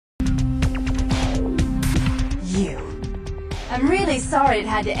I'm really sorry it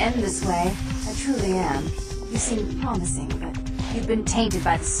had to end this way. I truly am. You seem promising, but you've been tainted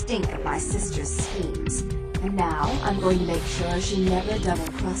by the stink of my sister's schemes. And now, I'm going to make sure she never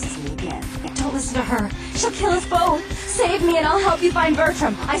double-crosses me again. Don't listen to her. She'll kill us both. Save me and I'll help you find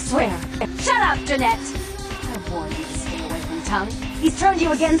Bertram, I swear. Shut up, Jeanette! I warned you to stay away from Tongue. He's turned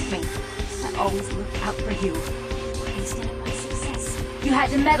you against me. I always looked out for you. Instead of my success. You had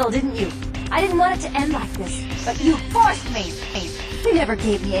to meddle, didn't you? I didn't want it to end like this, but you forced me. You never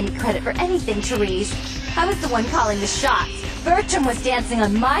gave me any credit for anything, Therese. I was the one calling the shots. Bertram was dancing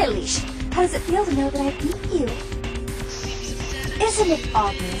on my leash. How does it feel to know that I beat you? Isn't it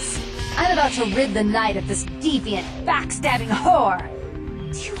obvious? I'm about to rid the night of this deviant, backstabbing whore.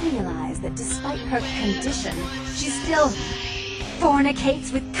 Do you realize that despite her condition, she still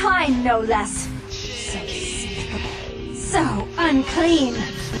fornicates with kind, no less? So despicable. So unclean.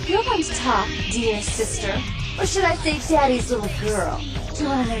 You're going to talk, dear sister. Or should I say daddy's little girl? Do you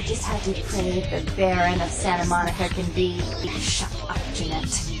want to know just how depraved the Baron of Santa Monica can be? Shut up,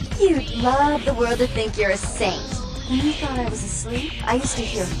 Jeanette. You'd love the world to think you're a saint. When you thought I was asleep, I used to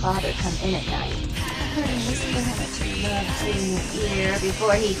hear Father come in at night. I heard him whisper how much he loved you in your ear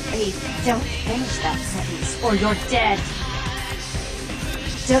before he... Don't finish that sentence, or you're dead.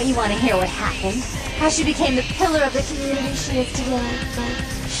 Don't you want to hear what happened? How she became the pillar of the community she is today?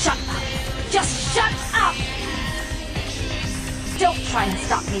 Shut up! Just shut up! Don't try and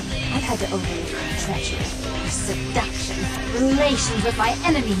stop me. I've had to overlook her treachery, her seduction, relations with my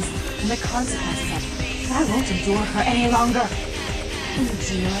enemies, and the consequences of it. But I won't endure her any longer.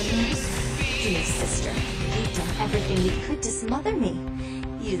 Do you know what I mean? Dear sister, you've done everything you could to smother me.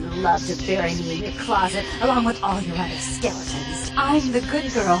 You love to bury me in your closet, along with all your other skeletons. I'm the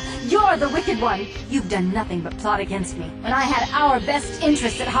good girl. You're the wicked one. You've done nothing but plot against me, when I had our best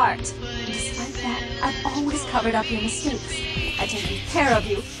interests at heart. And despite that, I've always covered up your mistakes. I taken care of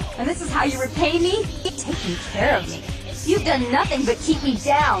you, and this is how you repay me? Taking care of me. You've done nothing but keep me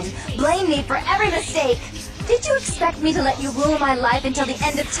down, blame me for every mistake. Did you expect me to let you rule my life until the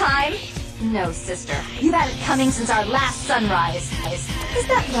end of time? No, sister. You've had it coming since our last sunrise. Is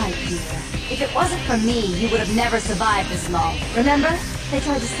that right, dear? If it wasn't for me, you would have never survived this long. Remember? They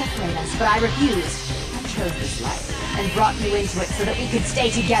tried to separate us, but I refused. I chose this life, and brought you into it so that we could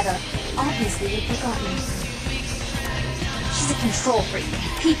stay together. Obviously, you've forgotten. She's a control freak.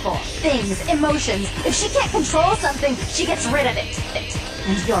 People, things, emotions. If she can't control something, she gets rid of it.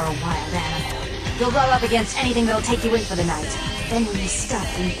 And you're a wild animal. You'll rub up against anything that'll take you in for the night. Then when you're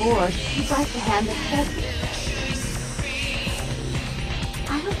stuffed and bored, you bite the hand that fed you.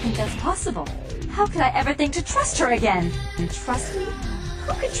 I don't think that's possible. How could I ever think to trust her again? And trust me?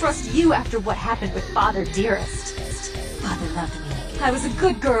 Who could trust you after what happened with Father Dearest? Father loved me. I was a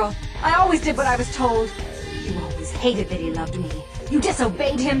good girl. I always did what I was told. You always hated that he loved me. You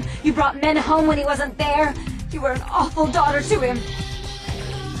disobeyed him. You brought men home when he wasn't there. You were an awful daughter to him.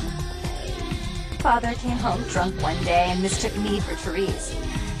 Father came home drunk one day and mistook me for Therese,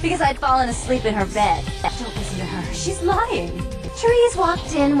 because I'd fallen asleep in her bed. Don't listen to her. She's lying. Therese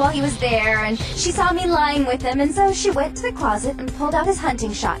walked in while he was there, and she saw me lying with him, and so she went to the closet and pulled out his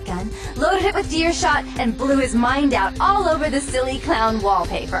hunting shotgun, loaded it with deer shot, and blew his mind out all over the silly clown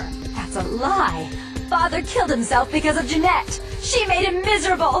wallpaper. That's a lie. Father killed himself because of Jeanette. She made him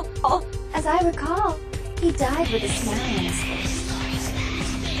miserable. As I recall, he died with a smile on his face.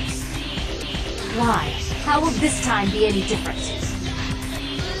 Why? How will this time be any different?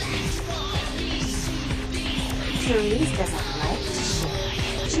 Therese doesn't like to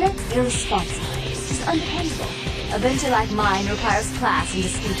share. Jeanette's irresponsible. She's undependable. A venture like mine requires class and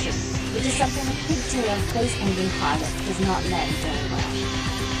distinction, which is something a pigtailed, face-painting harlot does not lend very well.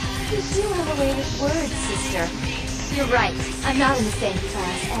 You do have a way with words, sister. You're right. I'm not in the same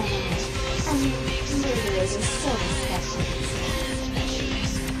class, and murderers are so respectful.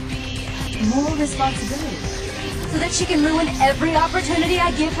 More responsibility, so that she can ruin every opportunity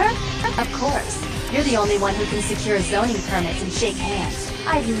I give her? Of course. You're the only one who can secure zoning permits and shake hands.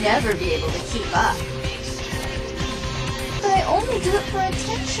 I'd never be able to keep up. But I only do it for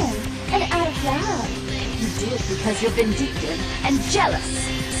attention, and out of love. You do it because you're vindictive and jealous.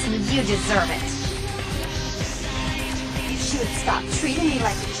 You deserve it. She would stop treating me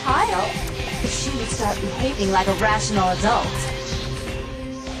like a child, if she would start behaving like a rational adult.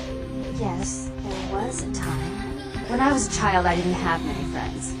 Yes, there was a time. When I was a child, I didn't have many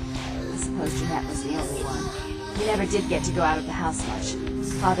friends. I suppose Jeanette was the only one. We never did get to go out of the house much.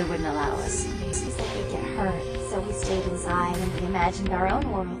 Father wouldn't allow us. He said we'd get hurt, so we stayed inside and we imagined our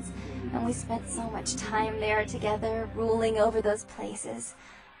own worlds. And we spent so much time there together, ruling over those places.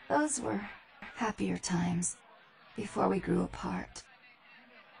 Those were happier times. before we grew apart.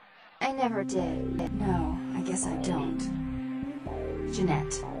 I never did. No, I guess I don't.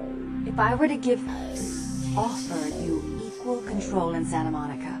 Jeanette, if I were to offer you equal control in Santa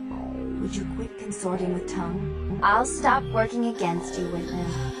Monica, would you quit consorting with Tongue? I'll stop working against you with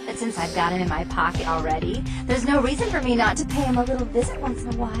him. But since I've got him in my pocket already, there's no reason for me not to pay him a little visit once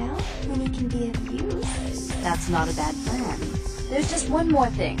in a while, when he can be of use. That's not a bad plan. There's just one more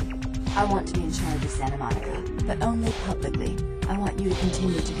thing. I want to be in charge of Santa Monica, but only publicly. I want you to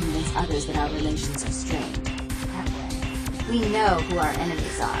continue to convince others that our relations are strained. That way, we know who our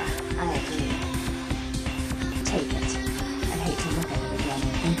enemies are. I agree. Take it. I'd hate to look at it again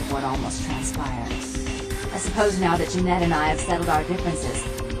and think of what almost transpired. I suppose now that Jeanette and I have settled our differences,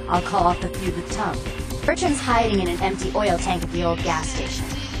 I'll call off the feud with Tongue. Bertrand's hiding in an empty oil tank at the old gas station.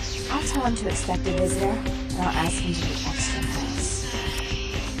 I'll tell him to expect a visitor, and I'll ask him to be extra nice.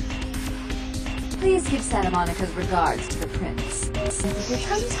 Please give Santa Monica's regards to the prince. You're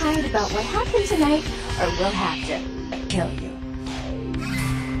tongue-tied about what happened tonight, or we'll have to kill you.